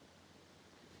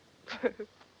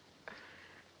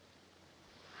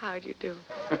How do you do?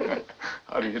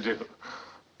 How do you do?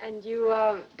 And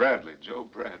you, Bradley, Joe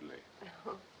Bradley.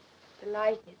 Oh,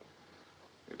 delighted.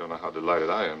 You don't know how delighted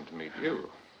I am to meet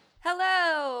you.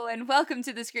 Hello, and welcome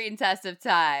to the Screen Test of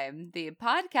Time, the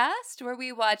podcast where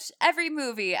we watch every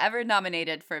movie ever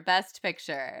nominated for Best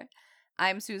Picture.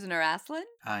 I'm Susan Araslin.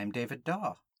 I'm David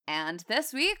Daw. And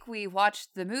this week we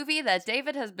watched the movie that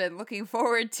David has been looking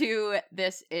forward to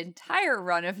this entire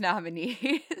run of nominees.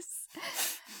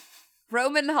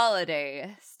 Roman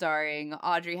Holiday, starring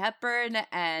Audrey Hepburn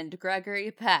and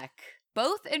Gregory Peck,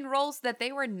 both in roles that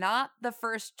they were not the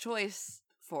first choice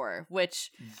for,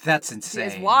 which that's insane.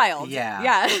 Is wild.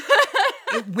 Yeah.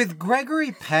 With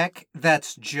Gregory Peck,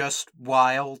 that's just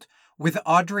wild. With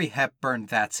Audrey Hepburn,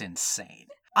 that's insane.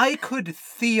 I could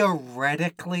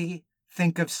theoretically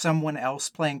think of someone else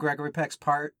playing Gregory Peck's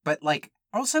part, but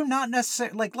also not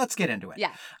necessarily. Let's get into it.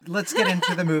 Yeah. Let's get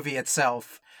into the movie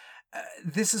itself.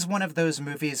 This is one of those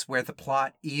movies where the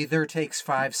plot either takes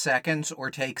 5 seconds or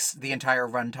takes the entire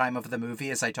runtime of the movie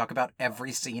as I talk about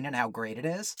every scene and how great it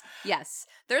is. Yes.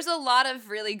 There's a lot of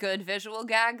really good visual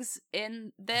gags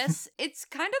in this. It's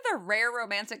kind of the rare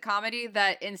romantic comedy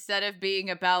that instead of being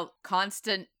about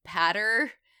constant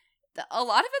patter, a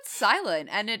lot of it's silent,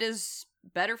 and it is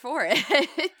better for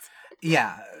it.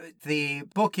 Yeah, the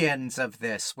bookends of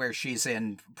this, where she's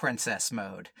in princess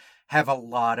mode, have a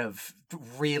lot of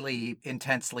really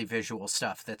intensely visual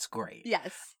stuff that's great.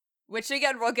 Yes. Which,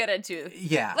 again, we'll get into.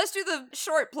 Yeah. Let's do the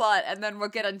short plot, and then we'll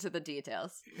get into the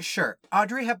details. Sure.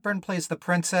 Audrey Hepburn plays the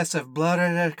princess of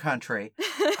blah country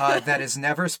that is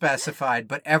never specified,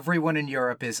 but everyone in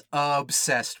Europe is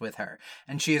obsessed with her.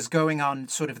 And she is going on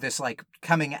sort of this,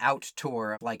 coming out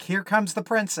tour. Here comes the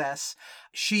princess.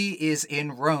 She is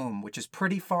in Rome, which is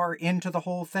pretty far into the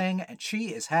whole thing, and she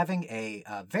is having a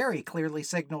very clearly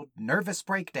signaled nervous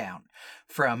breakdown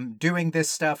from doing this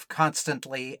stuff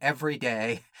constantly every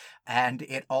day, and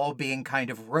it all being kind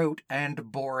of rote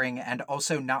and boring and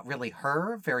also not really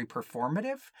her, very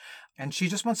performative. And she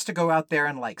just wants to go out there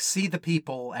and see the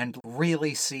people and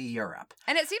really see Europe.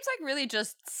 And it seems like really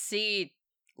just see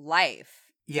life.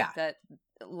 Yeah. That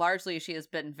largely she has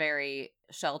been very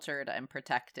sheltered and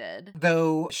protected.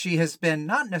 Though she has been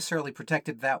not necessarily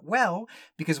protected that well,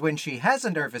 because when she has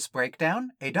a nervous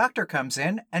breakdown, a doctor comes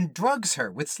in and drugs her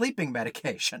with sleeping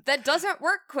medication. That doesn't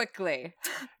work quickly.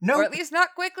 No. Or at least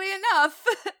not quickly enough.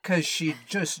 Because she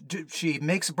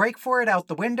makes a break for it out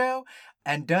the window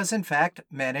and does in fact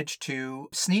manage to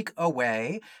sneak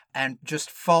away and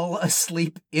just fall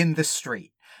asleep in the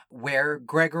street, where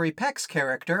Gregory Peck's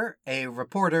character, a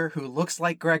reporter who looks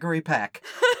like Gregory Peck,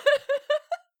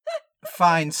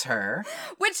 finds her.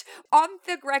 Which, on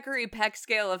the Gregory Peck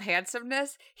scale of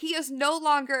handsomeness, he is no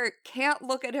longer, can't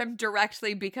look at him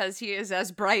directly because he is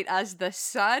as bright as the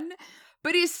sun,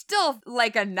 but he's still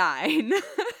like a 9.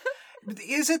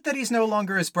 Is it that he's no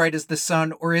longer as bright as the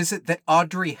sun, or is it that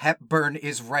Audrey Hepburn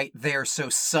is right there, so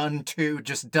Sun 2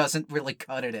 just doesn't really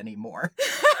cut it anymore?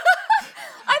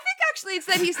 Actually, it's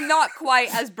that he's not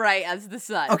quite as bright as the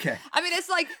sun. Okay. I mean, it's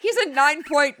he's a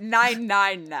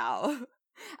 9.99 now,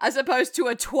 as opposed to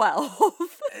a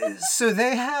 12. So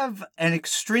they have an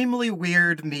extremely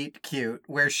weird meet cute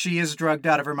where she is drugged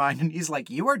out of her mind and he's like,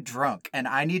 you are drunk and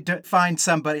I need to find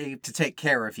somebody to take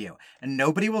care of you. And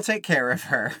nobody will take care of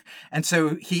her. And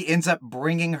so he ends up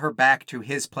bringing her back to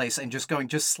his place and just going,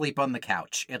 just sleep on the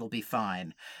couch. It'll be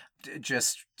fine.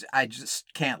 I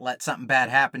just can't let something bad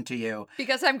happen to you.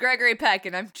 Because I'm Gregory Peck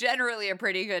and I'm generally a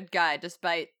pretty good guy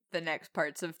despite the next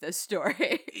parts of this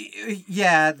story.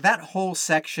 Yeah, that whole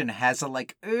section has a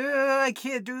I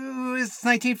can't do, it's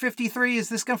 1953, is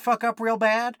this gonna fuck up real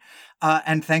bad?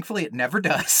 And thankfully it never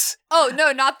does. Oh,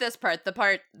 no, not this part,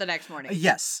 the next morning.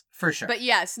 Yes, for sure. But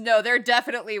yes, no, there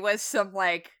definitely was some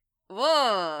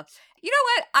whoa. You know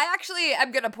what? I actually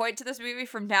am going to point to this movie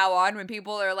from now on when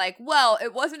people are like, well,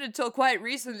 it wasn't until quite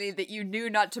recently that you knew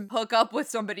not to hook up with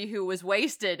somebody who was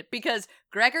wasted, because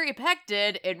Gregory Peck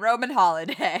did in Roman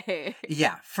Holiday.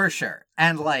 Yeah, for sure.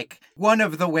 And one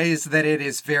of the ways that it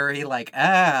is very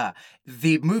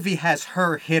the movie has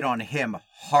her hit on him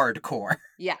hardcore.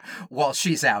 Yeah. While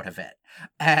she's out of it.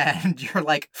 And you're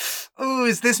like, ooh,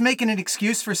 is this making an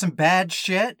excuse for some bad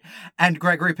shit? And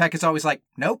Gregory Peck is always like,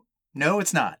 nope. No,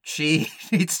 it's not. She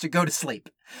needs to go to sleep.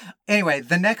 Anyway,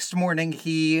 the next morning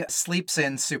he sleeps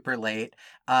in super late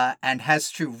and has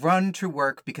to run to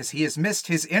work because he has missed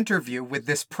his interview with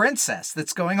this princess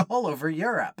that's going all over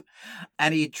Europe.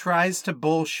 And he tries to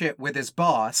bullshit with his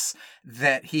boss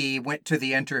that he went to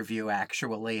the interview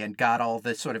actually and got all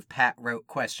the sort of pat rote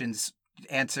questions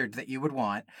answered that you would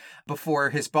want, before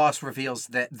his boss reveals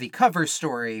that the cover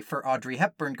story for Audrey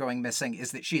Hepburn going missing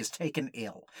is that she is taken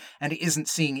ill and isn't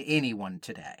seeing anyone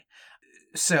today.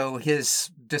 So his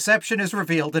deception is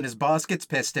revealed and his boss gets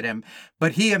pissed at him,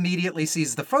 but he immediately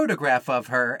sees the photograph of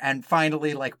her and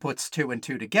finally puts two and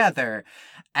two together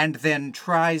and then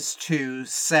tries to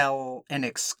sell an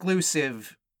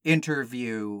exclusive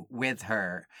interview with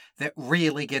her that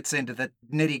really gets into the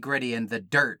nitty-gritty and the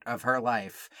dirt of her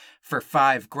life for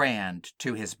 $5,000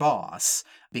 to his boss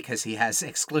because he has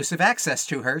exclusive access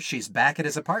to her. She's back at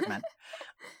his apartment.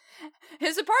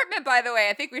 His apartment, by the way,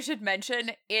 I think we should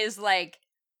mention, is I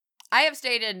have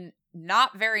stayed in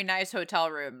not very nice hotel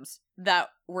rooms that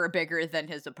were bigger than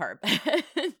his apartment.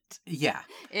 Yeah.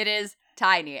 It is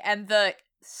tiny. And the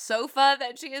sofa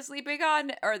that she is sleeping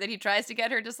on, or that he tries to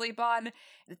get her to sleep on,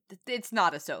 it's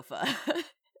not a sofa.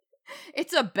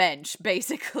 It's a bench,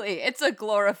 basically. It's a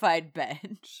glorified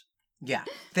bench. Yeah.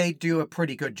 They do a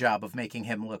pretty good job of making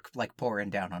him look like poor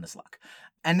and down on his luck.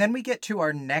 And then we get to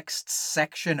our next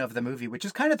section of the movie, which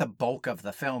is kind of the bulk of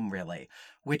the film, really,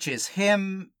 which is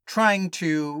him trying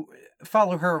to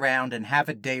follow her around and have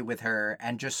a day with her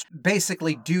and just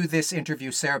basically do this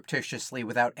interview surreptitiously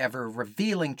without ever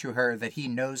revealing to her that he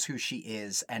knows who she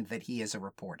is and that he is a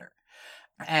reporter.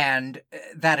 And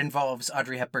that involves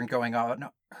Audrey Hepburn going on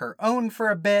her own for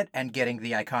a bit and getting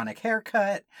the iconic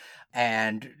haircut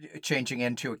and changing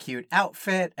into a cute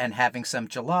outfit and having some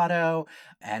gelato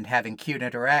and having cute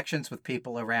interactions with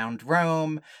people around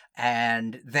Rome,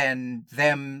 and then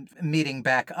them meeting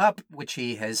back up, which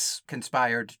he has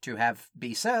conspired to have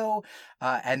be so,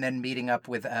 and then meeting up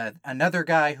with another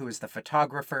guy who is the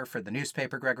photographer for the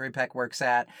newspaper Gregory Peck works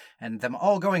at, and them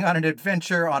all going on an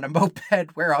adventure on a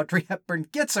moped where Audrey Hepburn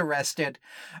gets arrested,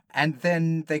 and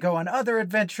then they go on other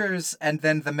adventures, and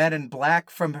then the men in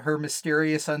black from her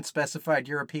mysterious unspecified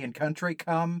European country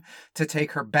come to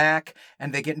take her back,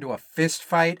 and they get into a fist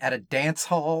fight at a dance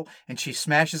hall, and she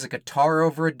smashes a guitar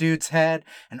over a dude's head,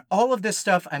 and all of this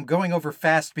stuff I'm going over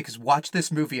fast because watch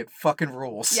this movie, it fucking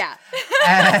rules. Yeah.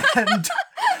 And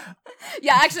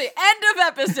yeah, actually, end of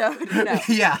episode. No.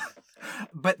 yeah.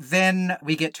 But then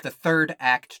we get to the third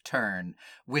act turn,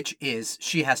 which is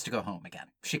she has to go home again.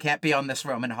 She can't be on this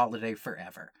Roman holiday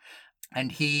forever.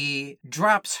 And he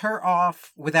drops her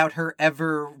off without her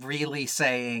ever really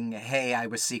saying, hey, I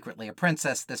was secretly a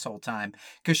princess this whole time,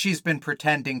 because she's been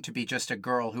pretending to be just a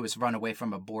girl who has run away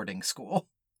from a boarding school.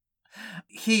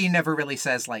 He never really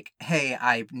says, hey,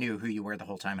 I knew who you were the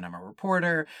whole time and I'm a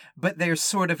reporter, but there's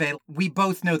sort of we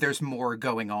both know there's more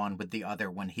going on with the other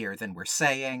one here than we're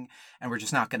saying, and we're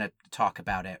just not going to talk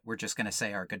about it. We're just going to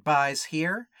say our goodbyes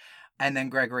here. And then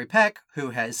Gregory Peck, who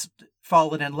has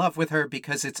fallen in love with her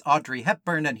because it's Audrey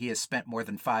Hepburn and he has spent more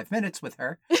than 5 minutes with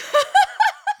her,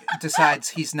 decides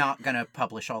he's not going to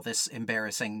publish all this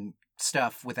embarrassing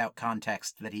stuff without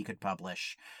context that he could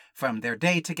publish from their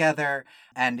day together,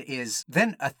 and is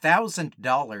then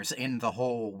 $1,000 in the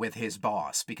hole with his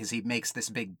boss because he makes this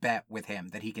big bet with him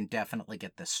that he can definitely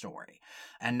get this story.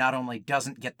 And not only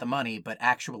doesn't get the money, but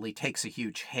actually takes a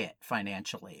huge hit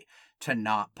financially to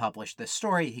not publish the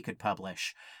story he could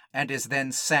publish, and is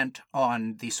then sent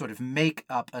on the sort of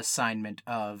make-up assignment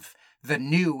of the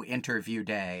new interview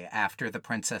day after the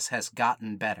princess has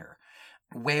gotten better,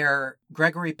 where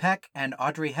Gregory Peck and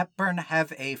Audrey Hepburn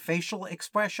have a facial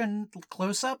expression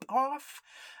close-up off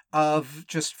of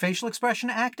just facial expression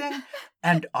acting,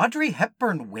 and Audrey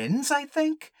Hepburn wins, I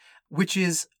think, which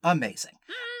is amazing.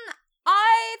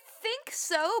 I think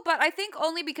so, but I think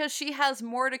only because she has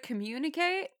more to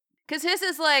communicate. Because his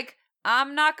is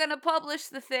I'm not going to publish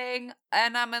the thing,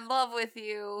 and I'm in love with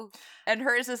you. And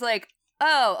hers is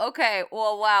oh, okay,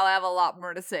 well, wow, I have a lot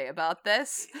more to say about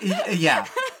this. Yeah.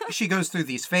 She goes through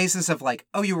these phases of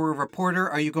oh, you were a reporter?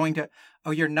 Are you going to?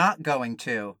 Oh, you're not going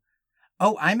to.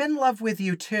 Oh, I'm in love with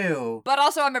you too. But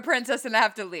also I'm a princess and I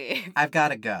have to leave. I've got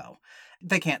to go.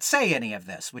 They can't say any of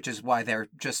this, which is why they're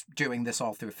just doing this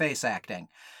all through face acting.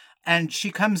 And she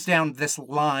comes down this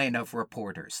line of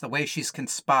reporters. The way she's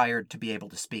conspired to be able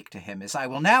to speak to him is, I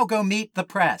will now go meet the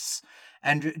press.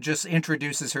 And just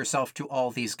introduces herself to all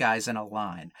these guys in a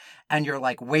line. And you're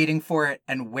waiting for it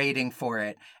and waiting for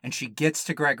it. And she gets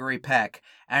to Gregory Peck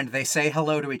and they say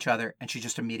hello to each other and she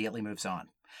just immediately moves on.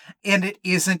 And it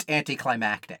isn't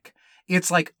anticlimactic.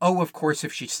 It's oh, of course,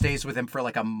 if she stays with him for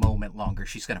a moment longer,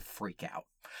 she's going to freak out.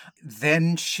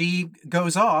 Then she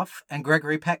goes off and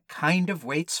Gregory Peck kind of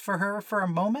waits for her for a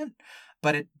moment,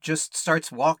 but it just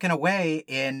starts walking away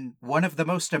in one of the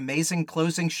most amazing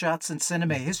closing shots in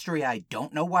cinema history. I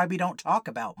don't know why we don't talk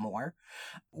about more,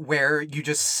 where you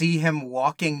just see him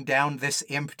walking down this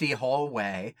empty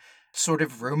hallway sort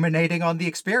of ruminating on the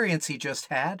experience he just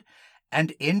had.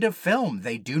 And end of film,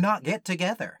 they do not get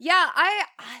together. Yeah,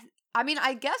 I mean,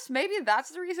 I guess maybe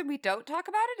that's the reason we don't talk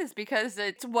about it, is because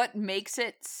it's what makes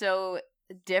it so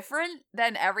different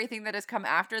than everything that has come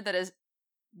after that has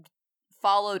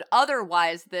followed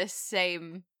otherwise this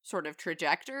same sort of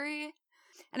trajectory.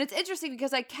 And it's interesting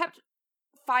because I kept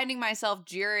finding myself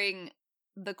during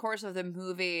the course of the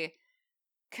movie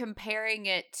comparing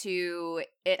it to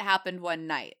It Happened One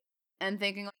Night and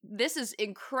thinking, this is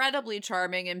incredibly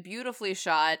charming and beautifully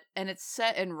shot, and it's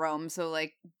set in Rome, so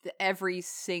like every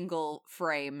single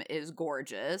frame is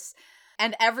gorgeous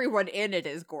and everyone in it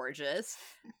is gorgeous.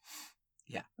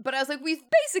 Yeah. But I was like, we've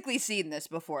basically seen this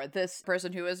before. This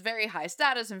person who is very high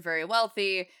status and very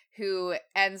wealthy, who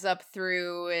ends up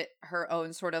through her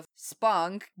own sort of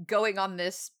spunk going on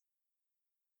this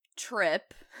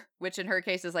trip, which in her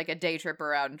case is like a day trip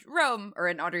around Rome, or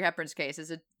in Audrey Hepburn's case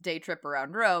is a day trip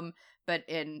around Rome, but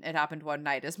in It Happened One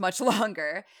Night is much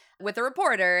longer, with a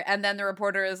reporter, and then the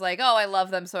reporter is like, oh, I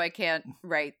love them, so I can't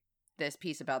write this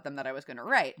piece about them that I was going to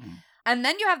write. And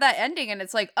then you have that ending, and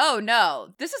it's like, oh no,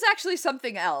 this is actually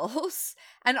something else.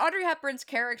 And Audrey Hepburn's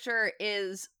character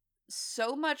is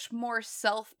so much more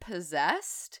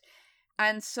self-possessed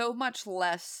and so much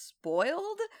less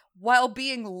spoiled while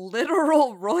being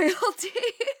literal royalty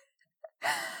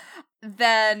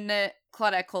than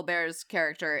Claudette Colbert's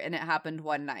character in It Happened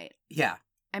One Night. Yeah.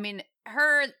 I mean,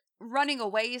 her running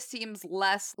away seems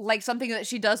less like something that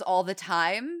she does all the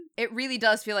time. It really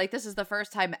does feel like this is the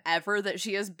first time ever that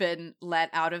she has been let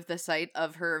out of the sight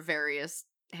of her various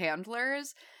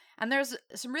handlers. And there's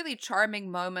some really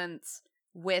charming moments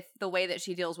with the way that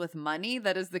she deals with money.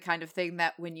 That is the kind of thing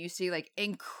that when you see like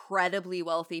incredibly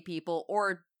wealthy people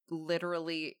or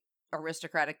literally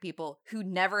aristocratic people who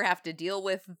never have to deal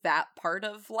with that part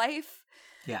of life,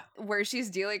 Yeah. where she's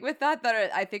dealing with that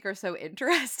I think are so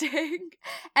interesting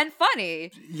and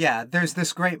funny. Yeah, there's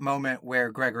this great moment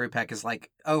where Gregory Peck is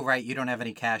like, oh, right, you don't have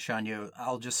any cash on you.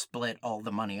 I'll just split all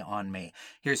the money on me.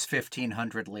 Here's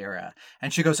 1,500 lira.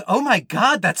 And she goes, oh my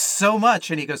God, that's so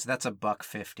much. And he goes, that's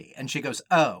 $1.50. And she goes,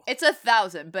 oh. It's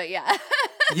 1,000, but yeah.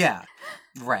 Yeah,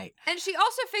 right. And she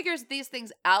also figures these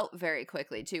things out very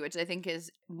quickly, too, which I think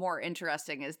is more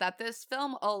interesting, is that this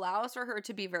film allows for her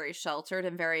to be very sheltered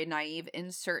and very naive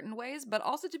in certain ways, but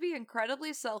also to be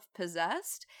incredibly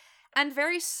self-possessed and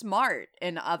very smart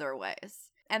in other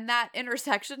ways. And that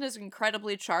intersection is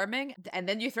incredibly charming. And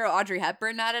then you throw Audrey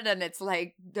Hepburn at it, and it's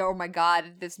like, oh my God,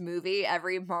 this movie,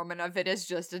 every moment of it is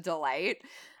just a delight.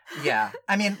 Yeah,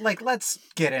 I mean, like, let's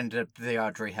get into the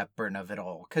Audrey Hepburn of it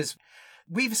all, because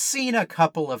we've seen a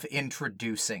couple of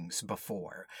introducings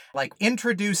before. Like,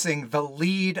 introducing the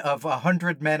lead of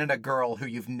 100 Men and a Girl who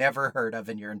you've never heard of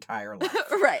in your entire life.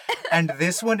 Right. And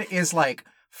this one is like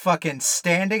fucking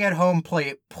standing at home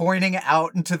plate, pointing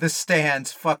out into the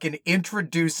stands, fucking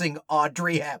introducing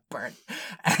Audrey Hepburn.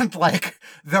 And like,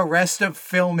 the rest of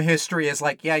film history is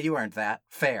like, yeah, you earned that.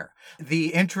 Fair.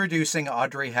 The introducing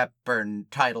Audrey Hepburn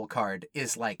title card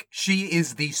is like, she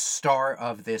is the star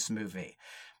of this movie.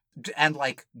 And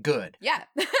like, good. Yeah.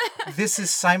 This is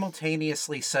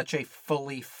simultaneously such a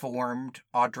fully formed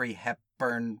Audrey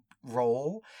Hepburn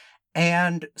role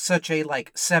and such a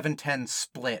like 7-10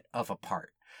 split of a part.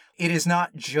 It is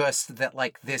not just that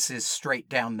like this is straight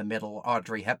down the middle.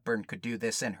 Audrey Hepburn could do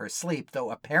this in her sleep,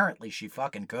 though apparently she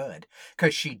fucking could,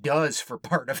 because she does for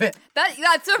part of it.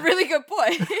 That's a really good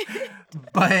point.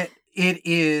 But it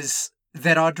is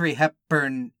that Audrey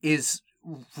Hepburn is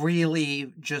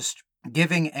really just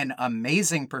giving an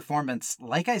amazing performance,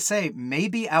 like I say,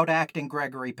 maybe outacting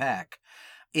Gregory Peck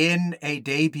in a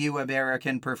debut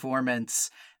American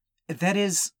performance that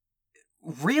is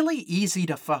really easy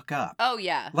to fuck up. Oh,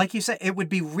 yeah. Like you said, it would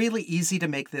be really easy to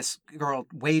make this girl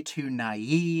way too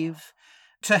naive,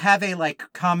 to have a, like,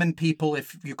 common people,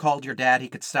 if you called your dad, he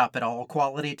could stop at all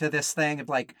quality to this thing of,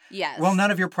 like, yes. Well,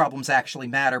 none of your problems actually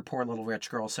matter, poor little rich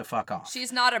girl, so fuck off.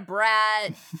 She's not a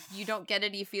brat. You don't get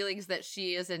any feelings that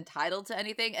she is entitled to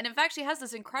anything. And in fact, she has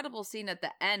this incredible scene at the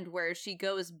end where she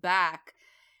goes back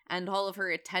and all of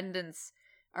her attendants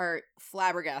are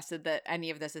flabbergasted that any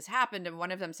of this has happened. And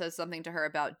one of them says something to her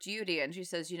about duty. And she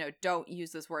says, don't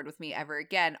use this word with me ever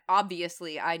again.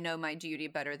 Obviously, I know my duty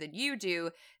better than you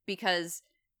do, because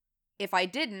if I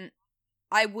didn't,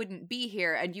 I wouldn't be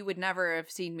here and you would never have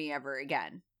seen me ever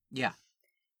again. Yeah.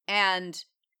 And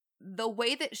the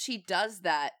way that she does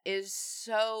that is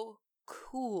so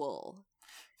cool.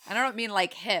 And I don't mean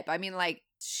like hip. I mean like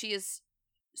she is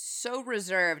so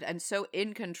reserved and so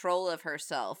in control of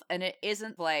herself. And it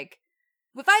isn't like,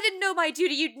 if I didn't know my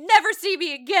duty, you'd never see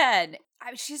me again.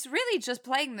 She's really just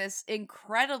playing this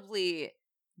incredibly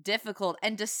difficult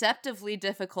and deceptively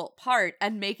difficult part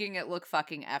and making it look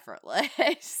fucking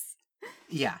effortless.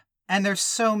 Yeah. And there's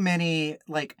so many,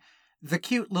 like, the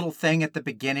cute little thing at the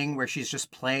beginning where she's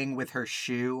just playing with her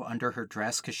shoe under her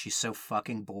dress because she's so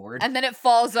fucking bored. And then it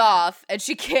falls off and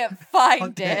she can't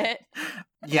find it.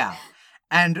 Yeah.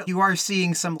 And you are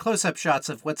seeing some close-up shots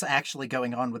of what's actually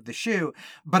going on with the shoe,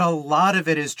 but a lot of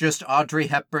it is just Audrey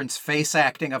Hepburn's face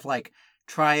acting of, like,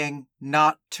 trying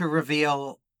not to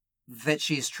reveal that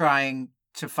she's trying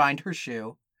to find her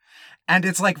shoe. And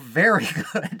it's, like, very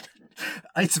good.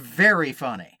 It's very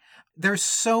funny. There's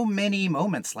so many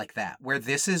moments like that where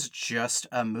this is just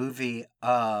a movie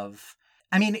of...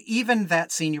 I mean, even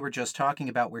that scene you were just talking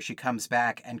about where she comes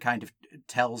back and kind of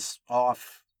tells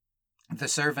off the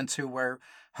servants who were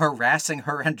harassing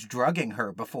her and drugging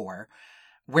her before,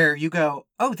 where you go,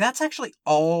 oh, that's actually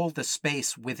all the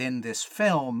space within this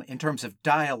film in terms of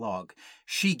dialogue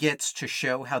she gets to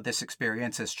show how this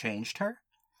experience has changed her.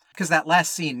 Because that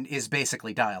last scene is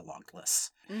basically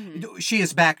dialogueless. Mm-hmm. She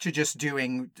is back to just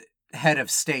doing head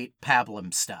of state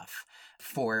pablum stuff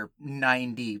for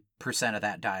 90% of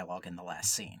that dialogue in the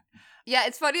last scene. Yeah,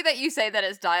 it's funny that you say that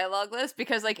it's dialogueless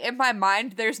because, like, in my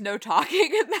mind, there's no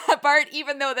talking in that part,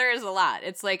 even though there is a lot.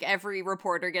 It's like every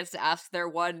reporter gets to ask their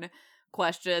one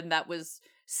question that was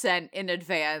sent in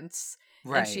advance.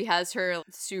 Right. And she has her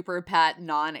super pat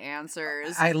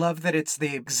non-answers. I love that it's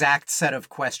the exact set of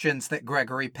questions that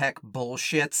Gregory Peck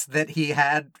bullshits that he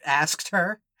had asked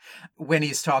her when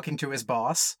he's talking to his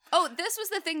boss. Oh, this was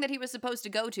the thing that he was supposed to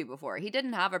go to before. He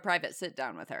didn't have a private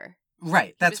sit-down with her.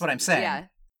 Right, that's what I'm saying. Yeah.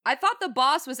 I thought the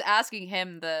boss was asking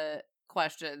him the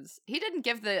questions. He didn't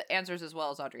give the answers as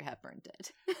well as Audrey Hepburn did.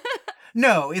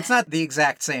 No, it's not the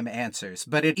exact same answers,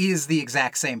 but it is the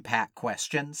exact same pat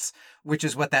questions, which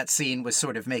is what that scene was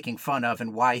sort of making fun of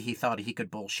and why he thought he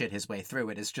could bullshit his way through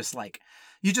it. Is just like,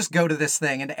 you just go to this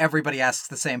thing and everybody asks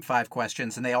the same 5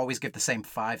 questions and they always give the same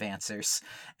 5 answers.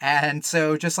 And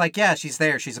so just like, yeah, she's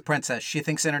there. She's a princess. She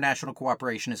thinks international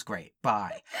cooperation is great.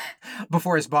 Bye.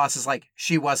 Before his boss is like,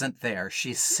 she wasn't there.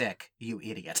 She's sick, you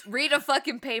idiot. Read a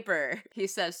fucking paper, he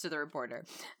says to the reporter.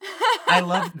 I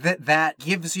love that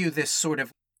gives you this sort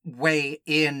of way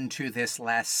into this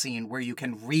last scene where you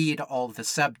can read all the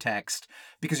subtext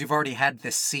because you've already had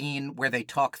this scene where they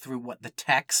talk through what the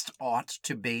text ought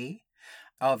to be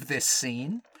of this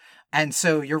scene. And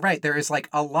so you're right, there is like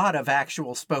a lot of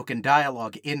actual spoken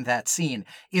dialogue in that scene.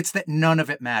 It's that none of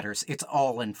it matters. It's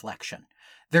all inflection.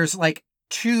 There's like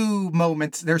 2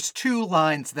 moments, there's 2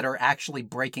 lines that are actually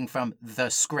breaking from the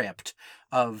script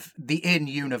of the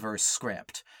in-universe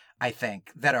script, I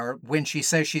think, that are when she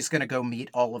says she's going to go meet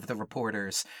all of the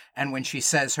reporters and when she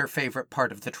says her favorite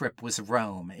part of the trip was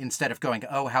Rome, instead of going,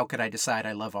 oh, how could I decide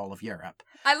I love all of Europe?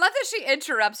 I love that she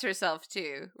interrupts herself,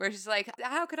 too, where she's like,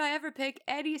 how could I ever pick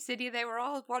any city? They were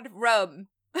all one Rome.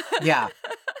 Yeah.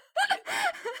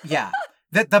 Yeah.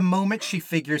 That the moment she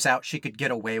figures out she could get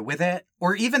away with it,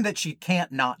 or even that she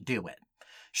can't not do it,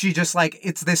 she just like,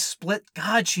 it's this split.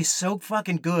 God, she's so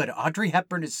fucking good. Audrey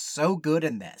Hepburn is so good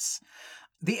in this.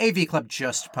 The AV Club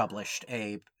just published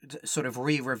a sort of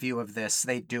re-review of this.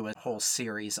 They do a whole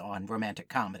series on romantic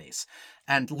comedies.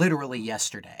 And literally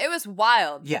yesterday. It was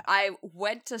wild. Yeah. I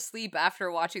went to sleep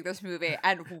after watching this movie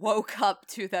and woke up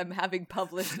to them having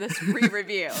published this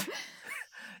re-review.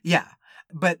 Yeah.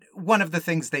 But one of the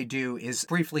things they do is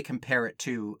briefly compare it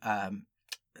to,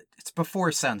 it's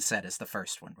Before Sunset is the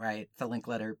first one, right?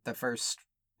 The first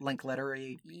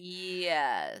Linklater-y?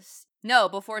 Yes. No,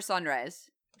 Before Sunrise.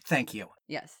 Thank you.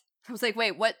 Yes. I was like,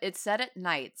 wait, what? It's set at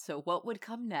night, so what would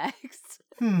come next?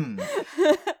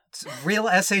 It's a real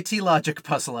SAT logic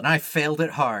puzzle, and I failed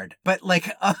it hard. But,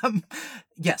 like,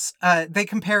 yes, they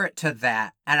compare it to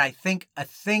that, and I think a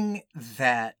thing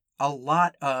that a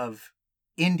lot of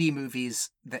indie movies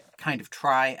that kind of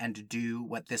try and do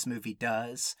what this movie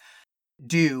does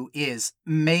do is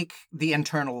make the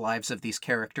internal lives of these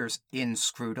characters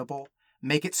inscrutable.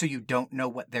 Make it so you don't know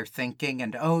what they're thinking,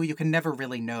 and you can never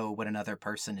really know what another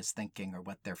person is thinking or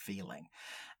what they're feeling.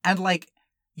 And, like,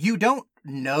 you don't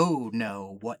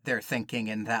know what they're thinking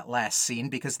in that last scene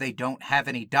because they don't have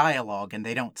any dialogue and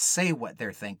they don't say what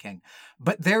they're thinking.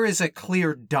 But there is a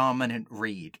clear dominant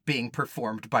read being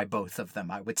performed by both of them,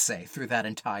 I would say, through that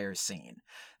entire scene.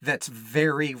 That's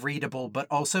very readable, but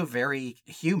also very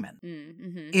human.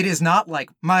 Mm-hmm. It is not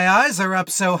like, my eyes are up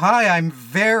so high, I'm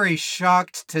very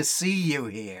shocked to see you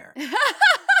here.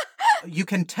 You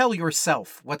can tell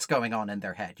yourself what's going on in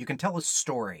their head. You can tell a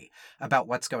story about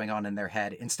what's going on in their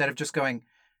head instead of just going,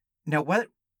 now what?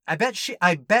 I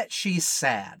bet she's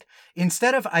sad.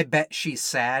 Instead of I bet she's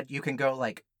sad, you can go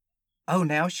like, oh,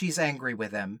 now she's angry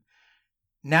with him.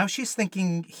 Now she's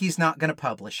thinking he's not going to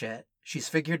publish it. She's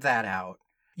figured that out.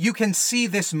 You can see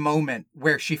this moment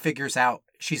where she figures out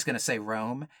she's going to say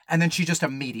Rome, and then she just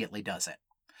immediately does it,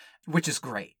 which is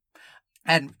great.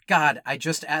 And God,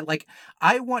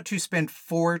 I want to spend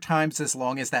 4 times as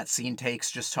long as that scene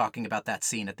takes just talking about that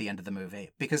scene at the end of the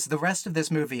movie, because the rest of this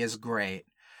movie is great,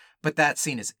 but that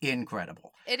scene is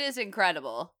incredible. It is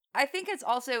incredible. I think it's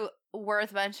also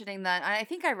worth mentioning that, and I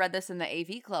think I read this in the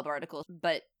AV Club article,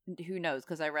 but who knows,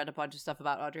 because I read a bunch of stuff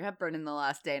about Audrey Hepburn in the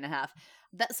last day and a half,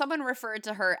 that someone referred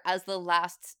to her as the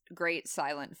last great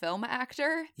silent film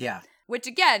actor. Yeah. Which,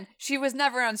 again, she was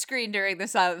never on screen during the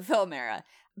silent film era.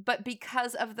 But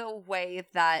because of the way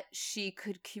that she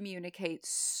could communicate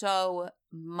so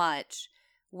much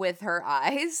with her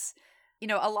eyes, you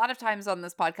know, a lot of times on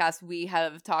this podcast, we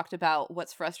have talked about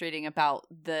what's frustrating about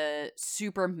the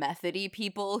super methody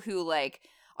people who, like,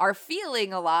 are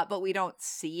feeling a lot, but we don't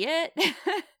see it.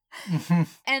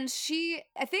 And she,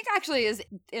 I think, actually is,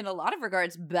 in a lot of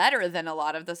regards, better than a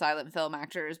lot of the silent film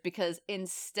actors, because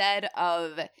instead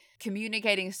of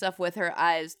communicating stuff with her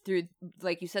eyes through,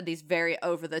 like you said, these very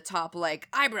over-the-top, like,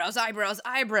 eyebrows, eyebrows,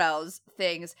 eyebrows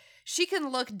things, she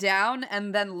can look down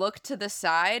and then look to the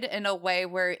side in a way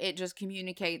where it just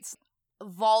communicates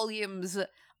volumes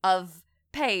of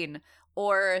pain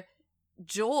or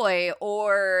joy,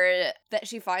 or that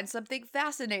she finds something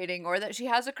fascinating, or that she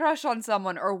has a crush on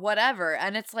someone, or whatever.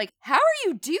 And it's like, how are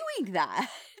you doing that?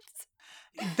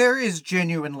 There is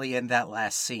genuinely, in that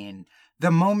last scene, the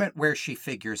moment where she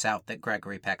figures out that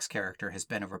Gregory Peck's character has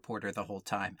been a reporter the whole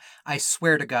time. I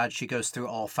swear to God, she goes through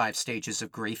all 5 stages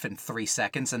of grief in 3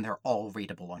 seconds, and they're all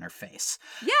readable on her face.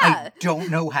 Yeah. I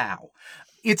don't know how.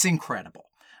 It's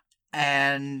incredible.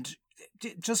 And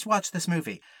just watch this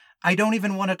movie. I don't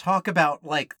even want to talk about,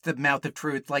 like, the Mouth of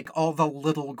Truth, like, all the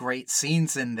little great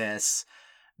scenes in this,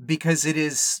 because it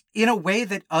is, in a way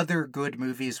that other good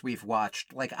movies we've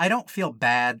watched, like, I don't feel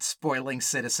bad spoiling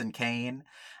Citizen Kane.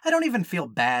 I don't even feel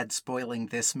bad spoiling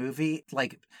this movie.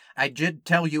 Like, I did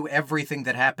tell you everything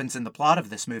that happens in the plot of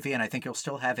this movie, and I think you'll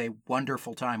still have a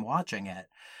wonderful time watching it.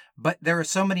 But there are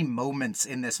so many moments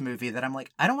in this movie that I'm like,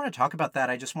 I don't want to talk about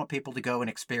that. I just want people to go and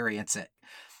experience it.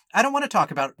 I don't want to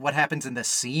talk about what happens in the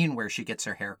scene where she gets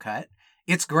her hair cut.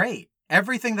 It's great.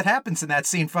 Everything that happens in that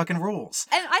scene fucking rules.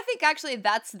 And I think actually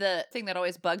that's the thing that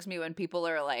always bugs me when people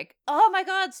are like, oh my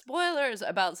God, spoilers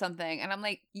about something. And I'm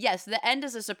like, yes, the end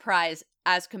is a surprise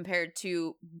as compared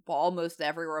to almost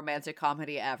every romantic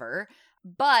comedy ever.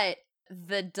 But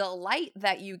the delight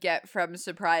that you get from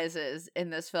surprises in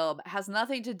this film has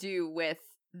nothing to do with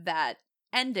that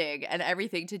ending and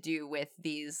everything to do with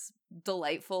these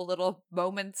delightful little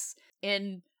moments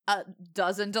in a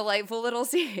dozen delightful little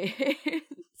scenes.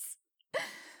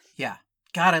 Yeah.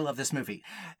 God, I love this movie.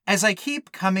 As I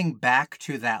keep coming back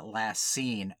to that last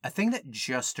scene, a thing that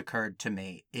just occurred to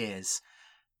me is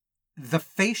the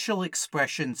facial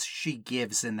expressions she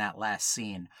gives in that last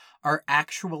scene are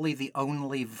actually the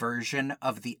only version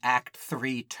of the Act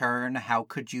 3 turn, how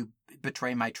could you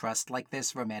betray my trust like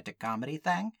this romantic comedy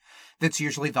thing. That's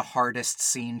usually the hardest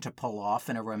scene to pull off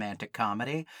in a romantic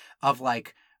comedy, of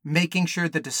like making sure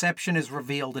the deception is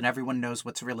revealed and everyone knows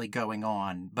what's really going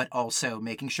on, but also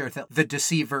making sure that the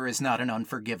deceiver is not an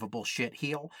unforgivable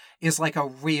shitheel, is like a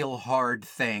real hard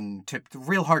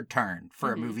turn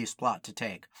for a movie's plot to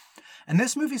take. And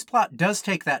this movie's plot does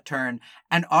take that turn,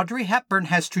 and Audrey Hepburn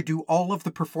has to do all of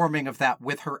the performing of that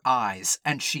with her eyes,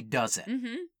 and she does it.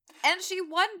 Mm-hmm. And she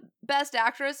won Best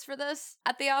Actress for this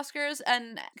at the Oscars,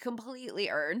 and completely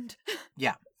earned.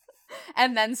 Yeah.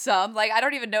 And then some. Like, I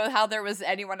don't even know how there was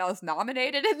anyone else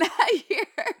nominated in that year.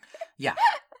 Yeah.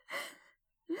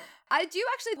 I do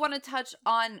actually want to touch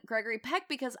on Gregory Peck,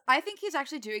 because I think he's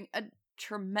actually doing a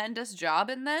tremendous job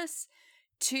in this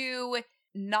to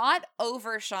not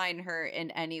overshine her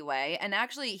in any way. And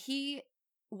actually, he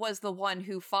was the one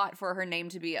who fought for her name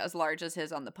to be as large as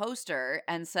his on the poster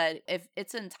and said, if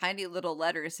it's in tiny little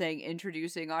letters saying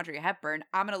introducing Audrey Hepburn,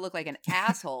 I'm going to look like an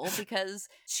asshole because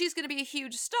she's going to be a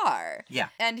huge star. Yeah.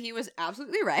 And he was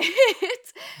absolutely right.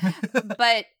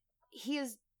 But he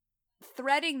is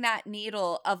threading that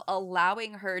needle of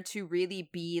allowing her to really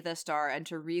be the star and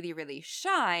to really, really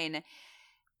shine,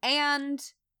 and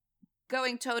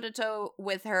going toe-to-toe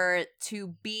with her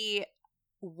to be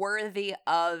worthy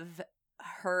of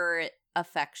her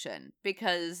affection,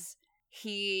 because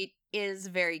he is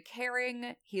very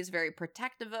caring, he's very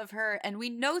protective of her, and we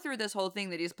know through this whole thing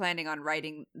that he's planning on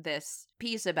writing this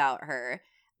piece about her,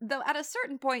 Though at a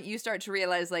certain point, you start to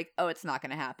realize, like, oh, it's not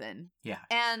going to happen. Yeah.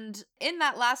 And in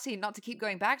that last scene, not to keep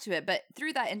going back to it, but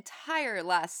through that entire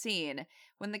last scene,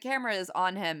 when the camera is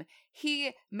on him,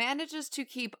 he manages to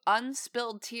keep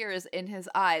unspilled tears in his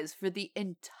eyes for the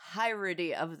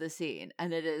entirety of the scene.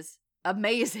 And it is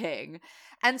amazing.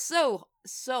 And so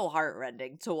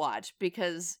heartrending to watch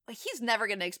because he's never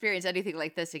going to experience anything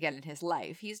like this again in his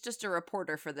life. He's just a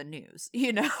reporter for the news,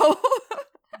 you know?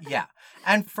 Yeah.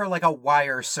 And for like a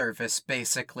wire service,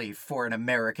 basically, for an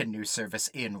American news service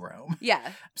in Rome.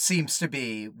 Yeah. Seems to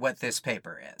be what this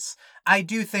paper is. I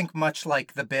do think, much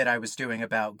like the bit I was doing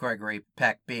about Gregory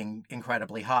Peck being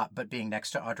incredibly hot, but being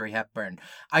next to Audrey Hepburn,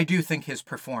 I do think his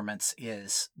performance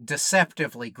is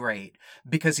deceptively great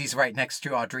because he's right next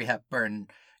to Audrey Hepburn,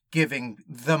 giving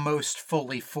the most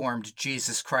fully formed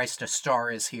Jesus Christ, a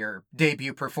Star Is Here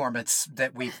debut performance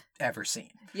that we've ever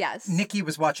seen. Yes. Nikki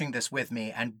was watching this with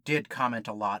me and did comment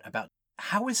a lot about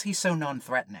how is he so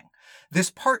non-threatening? This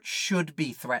part should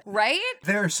be threatening. Right?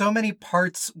 There are so many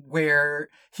parts where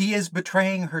he is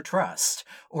betraying her trust,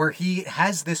 or he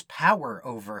has this power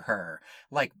over her,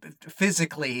 like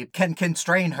physically can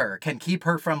constrain her, can keep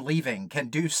her from leaving, can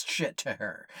do shit to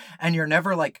her. And you're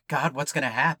never like, God, what's going to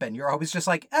happen? You're always just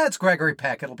like, it's Gregory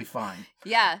Peck, it'll be fine.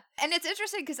 Yeah. And it's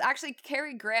interesting because actually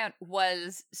Cary Grant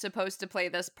was supposed to play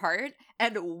this part,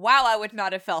 and wow, I would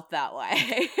not have felt that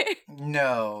way.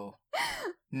 No.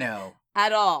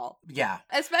 At all. Yeah.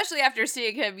 Especially after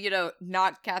seeing him,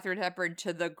 knock Katharine Hepburn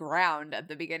to the ground at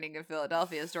the beginning of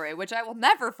Philadelphia Story, which I will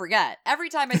never forget. Every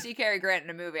time I see Cary Grant in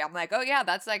a movie, I'm like, oh yeah,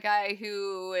 that's that guy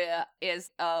who is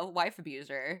a wife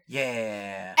abuser.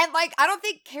 Yeah. And I don't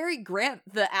think Cary Grant,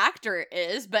 the actor,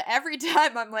 is, but every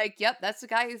time I'm like, yep, that's the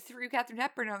guy who threw Katharine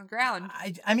Hepburn on the ground.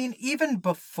 I mean, even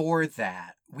before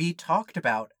that, we talked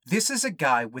about this is a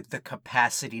guy with the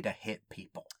capacity to hit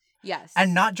people. Yes.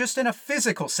 And not just in a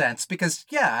physical sense, because,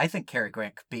 yeah, I think Cary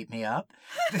Grant could beat me up.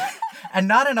 And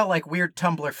not in a, weird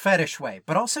Tumblr fetish way,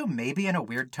 but also maybe in a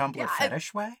weird Tumblr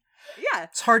fetish way. Yeah.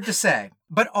 It's hard to say.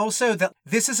 But also that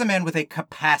this is a man with a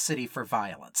capacity for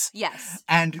violence. Yes.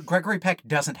 And Gregory Peck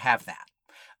doesn't have that.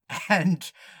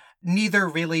 And neither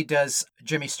really does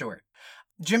Jimmy Stewart.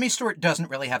 Jimmy Stewart doesn't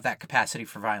really have that capacity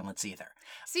for violence either.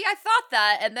 See, I thought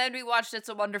that, and then we watched It's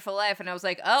a Wonderful Life, and I was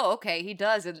like, oh, okay, he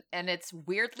does, and it's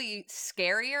weirdly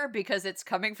scarier because it's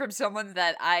coming from someone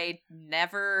that I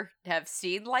never have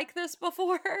seen like this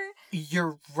before.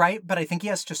 You're right, but I think he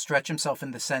has to stretch himself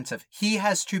in the sense of he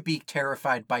has to be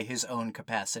terrified by his own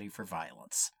capacity for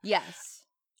violence. Yes.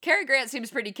 Cary Grant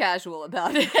seems pretty casual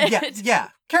about it. Yeah.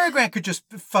 Cary Grant could just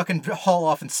fucking haul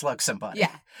off and slug somebody.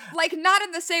 Yeah. Not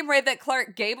in the same way that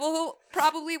Clark Gable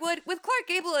probably would. With Clark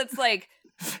Gable, it's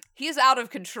he's out of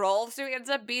control, so he ends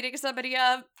up beating somebody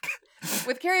up.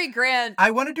 With Cary Grant... I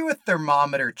want to do a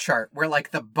thermometer chart where,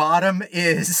 the bottom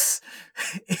is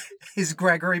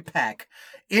Gregory Peck,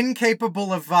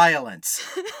 incapable of violence,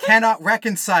 cannot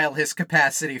reconcile his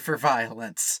capacity for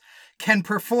violence, can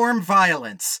perform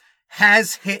violence,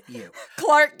 has hit you.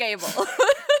 Clark Gable.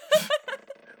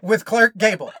 With Clark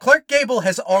Gable. Clark Gable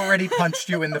has already punched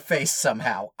you in the face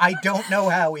somehow. I don't know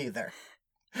how either.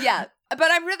 Yeah,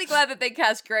 but I'm really glad that they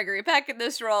cast Gregory Peck in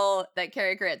this role, that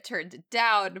Cary Grant turned it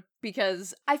down,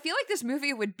 because I feel like this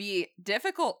movie would be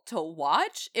difficult to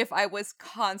watch if I was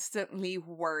constantly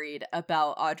worried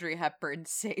about Audrey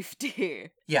Hepburn's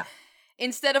safety. Yeah.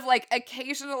 Instead of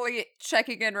occasionally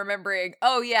checking and remembering,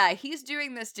 oh yeah, he's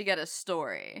doing this to get a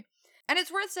story. And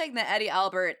it's worth saying that Eddie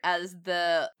Albert, as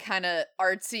the kind of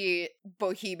artsy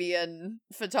bohemian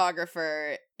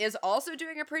photographer, is also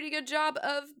doing a pretty good job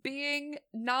of being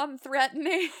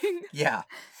non-threatening. Yeah.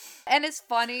 And it's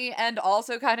funny and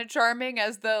also kind of charming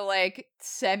as the,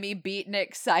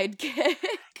 semi-beatnik sidekick.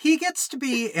 He gets to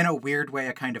be, in a weird way,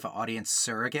 a kind of audience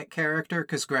surrogate character,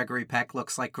 because Gregory Peck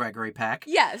looks like Gregory Peck.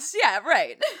 Yes, yeah,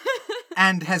 right.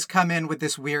 And has come in with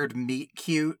this weird meet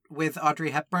cute with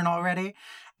Audrey Hepburn already.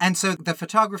 And so the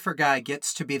photographer guy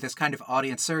gets to be this kind of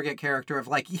audience surrogate character of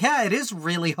yeah, it is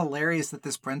really hilarious that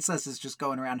this princess is just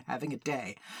going around having a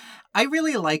day. I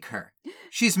really like her.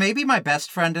 She's maybe my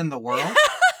best friend in the world.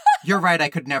 You're right, I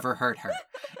could never hurt her.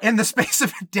 In the space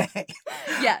of a day.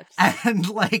 Yes. And,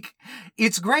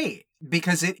 it's great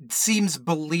because it seems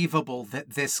believable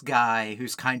that this guy,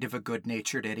 who's kind of a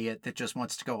good-natured idiot that just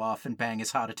wants to go off and bang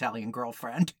his hot Italian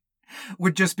girlfriend,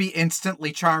 would just be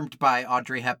instantly charmed by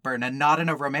Audrey Hepburn, and not in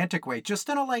a romantic way, just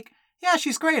in a yeah,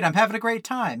 she's great, I'm having a great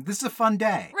time, this is a fun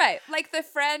day. Right, the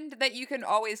friend that you can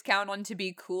always count on to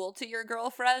be cool to your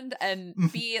girlfriend and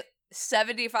be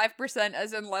 75%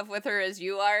 as in love with her as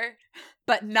you are,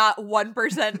 but not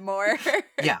 1% more.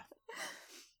 Yeah.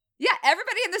 Yeah,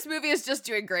 everybody in this movie is just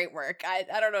doing great work. I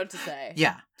don't know what to say.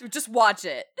 Yeah. Just watch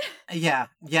it. Yeah.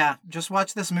 Just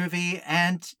watch this movie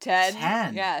and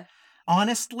 10. Yeah.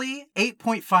 Honestly,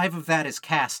 8.5 of that is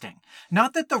casting.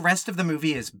 Not that the rest of the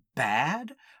movie is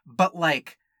bad, but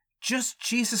like, just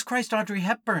Jesus Christ, Audrey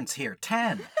Hepburn's here.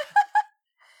 10.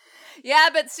 Yeah,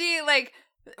 but see, like,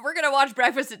 we're going to watch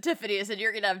Breakfast at Tiffany's and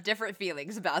you're going to have different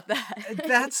feelings about that.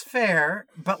 That's fair,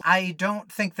 but I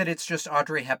don't think that it's just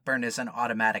Audrey Hepburn is an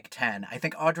automatic 10. I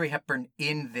think Audrey Hepburn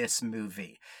in this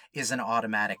movie is an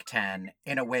automatic 10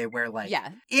 in a way where, like,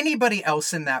 anybody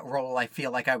else in that role, I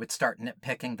feel like I would start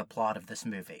nitpicking the plot of this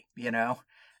movie, you know?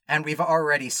 And we've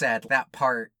already said that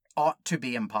part ought to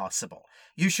be impossible.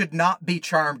 You should not be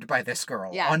charmed by this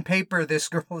girl. Yeah. On paper, this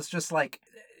girl is just like...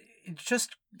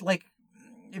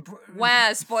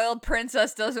 Wow, spoiled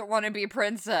princess doesn't want to be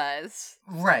princess.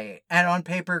 Right. And on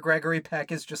paper, Gregory Peck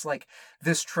is just like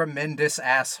this tremendous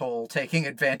asshole taking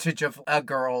advantage of a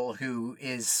girl who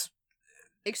is...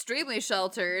 extremely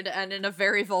sheltered and in a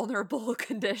very vulnerable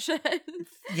condition.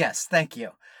 Yes, thank you.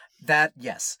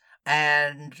 Yes.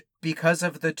 And because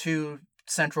of the two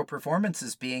central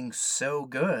performances being so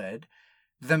good...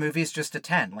 the movie's just a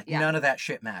 10. Like, none of that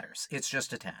shit matters. It's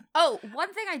just a 10. Oh,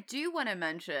 one thing I do want to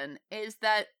mention is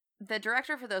that the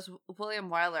director for this, William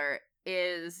Wyler,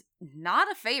 is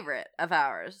not a favorite of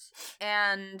ours.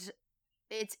 And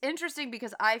it's interesting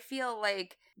because I feel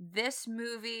like this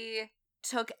movie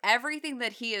took everything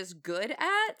that he is good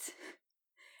at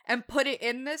and put it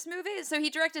in this movie. So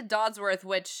he directed Dodsworth,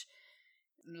 which...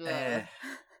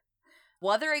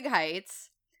 Wuthering Heights...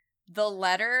 The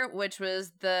Letter, which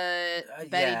was the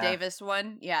Betty Davis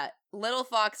one. Yeah. Little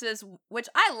Foxes, which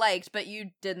I liked, but you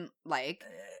didn't like.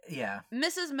 Yeah.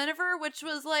 Mrs. Miniver, which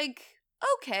was like,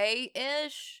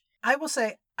 okay-ish. I will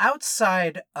say,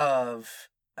 outside of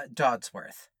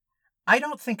Dodsworth, I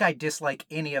don't think I dislike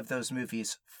any of those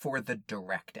movies for the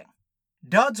directing.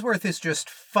 Dodsworth is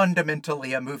just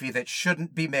fundamentally a movie that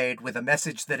shouldn't be made with a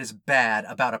message that is bad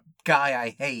about a guy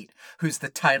I hate who's the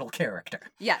title character.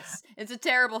 Yes, it's a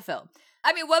terrible film.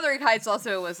 I mean, Wuthering Heights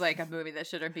also was like a movie that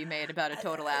shouldn't be made about a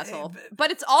total asshole. But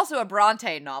it's also a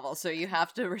Bronte novel, so you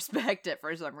have to respect it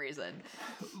for some reason.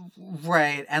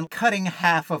 Right, and cutting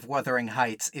half of Wuthering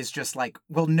Heights is just like,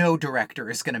 well, no director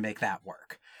is going to make that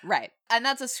work. Right, and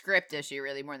that's a script issue,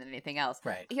 really, more than anything else.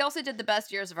 Right. He also did The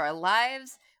Best Years of Our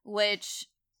Lives, which,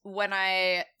 when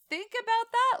I think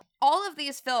about that, all of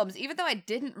these films, even though I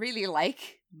didn't really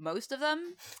like most of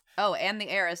them, and The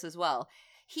Heiress as well,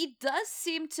 he does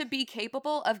seem to be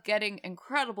capable of getting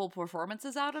incredible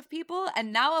performances out of people,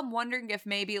 and now I'm wondering if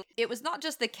maybe it was not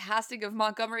just the casting of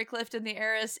Montgomery Clift in The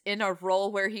Heiress in a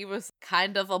role where he was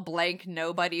kind of a blank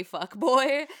nobody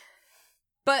fuckboy,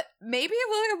 but maybe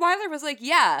William Wyler was like,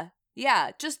 yeah,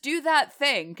 just do that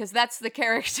thing, because that's the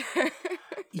character.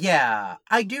 Yeah,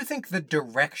 I do think the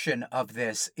direction of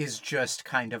this is just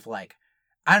kind of like,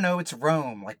 I don't know, it's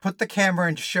Rome. Like, put the camera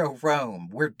and show Rome.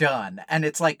 We're done. And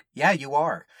it's like, yeah, you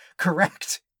are.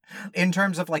 Correct. In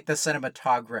terms of, like, the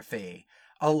cinematography,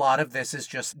 a lot of this is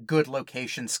just good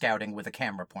location scouting with a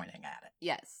camera pointing at it.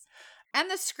 Yes.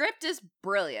 And the script is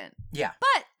brilliant. Yeah.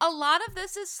 But a lot of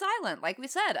this is silent, like we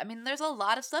said. I mean, there's a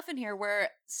lot of stuff in here where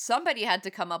somebody had to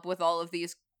come up with all of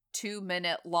these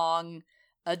 2-minute long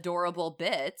adorable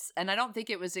bits, and I don't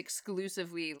think it was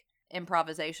exclusively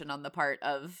improvisation on the part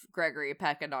of Gregory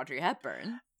Peck and Audrey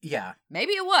Hepburn. Yeah.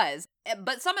 Maybe it was,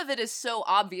 but some of it is so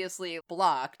obviously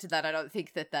blocked that I don't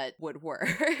think that would work.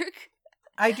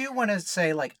 I do want to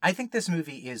say, like, I think this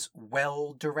movie is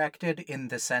well directed in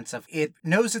the sense of it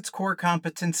knows its core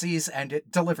competencies and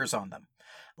it delivers on them.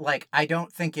 Like, I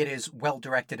don't think it is well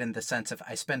directed in the sense of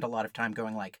I spend a lot of time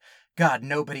going like, God,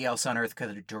 nobody else on earth could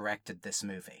have directed this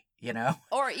movie, you know?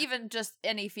 Or even just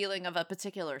any feeling of a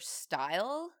particular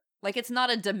style. Like, it's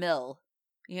not a DeMille,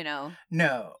 you know?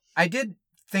 No. I did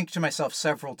think to myself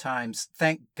several times,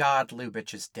 thank God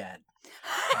Lubitsch is dead.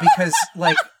 Because,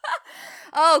 like...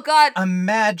 Oh, God.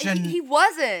 Imagine... He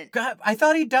wasn't. God, I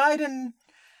thought he died in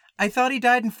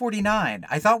 49.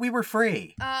 I thought we were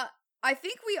free. I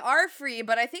think we are free,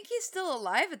 but I think he's still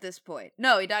alive at this point.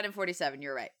 No, he died in 47.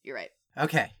 You're right.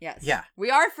 Okay. Yes. Yeah.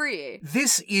 We are free.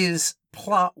 This is,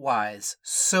 plot-wise,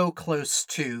 so close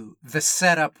to the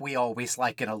setup we always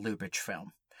like in a Lubitsch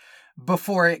film.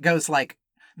 Before it goes like,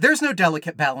 there's no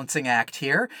delicate balancing act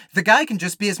here. The guy can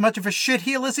just be as much of a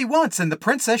shitheel as he wants, and the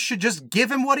princess should just give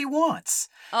him what he wants.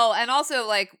 Oh, and also,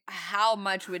 like, how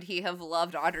much would he have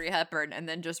loved Audrey Hepburn and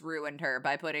then just ruined her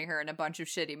by putting her in a bunch of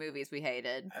shitty movies we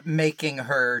hated? Making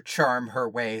her charm her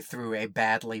way through a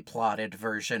badly plotted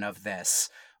version of this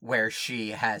where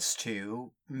she has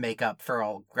to make up for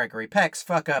all Gregory Peck's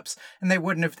fuck-ups, and they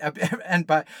wouldn't have... And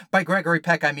by Gregory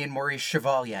Peck, I mean Maurice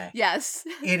Chevalier. Yes.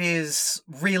 It is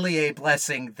really a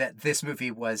blessing that this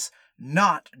movie was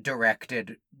not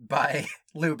directed by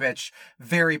Lubitsch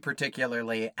very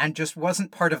particularly, and just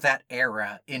wasn't part of that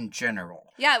era in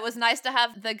general. Yeah, it was nice to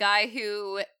have the guy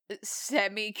who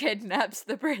semi-kidnaps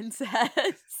the princess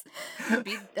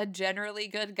be a generally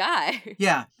good guy.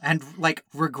 Yeah, and, like,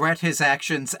 regret his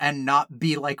actions and not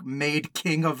be, like, made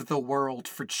king of the world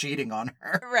for cheating on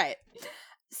her. Right.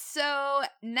 So,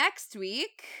 next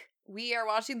week, we are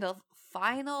watching the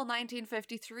final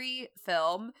 1953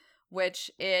 film,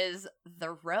 which is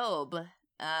The Robe,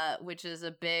 which is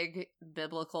a big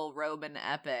biblical Roman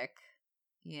epic.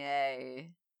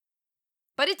 Yay.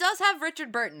 But it does have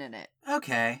Richard Burton in it.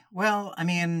 Okay, well, I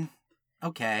mean,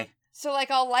 okay. So, like,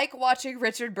 I'll like watching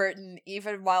Richard Burton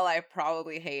even while I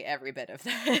probably hate every bit of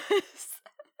this.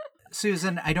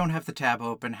 Susan, I don't have the tab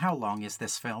open. How long is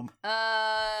this film? 2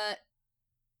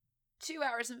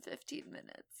 hours and 15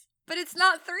 minutes. But it's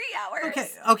not 3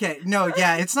 hours. Okay, no,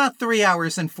 yeah, it's not 3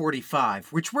 hours and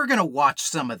 45, which we're gonna watch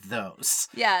some of those.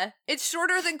 Yeah, it's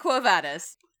shorter than Quo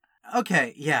Vadis.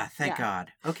 Okay, yeah, thank Yeah.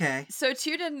 God. Okay. So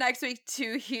tune in next week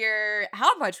to hear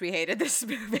how much we hated this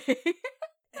movie.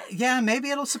 Yeah,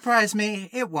 maybe it'll surprise me.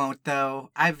 It won't,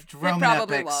 though. Roman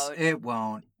probably epics. won't. It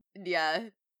won't. Yeah.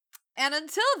 And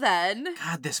until then,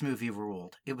 God, this movie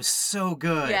ruled. It was so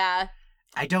good. yeah.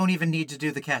 I don't even need to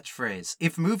do the catchphrase.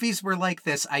 If movies were like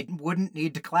this, I wouldn't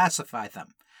need to classify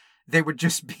them. They would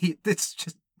just be, it's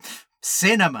just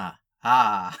cinema.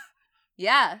 Ah.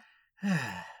 Yeah.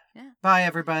 Bye,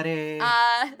 everybody.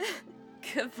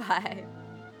 Goodbye.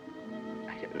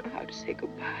 I don't know how to say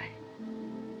goodbye.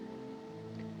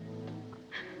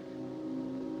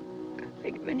 Can't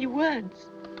think of any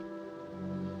words.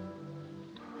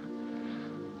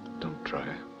 Don't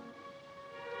try.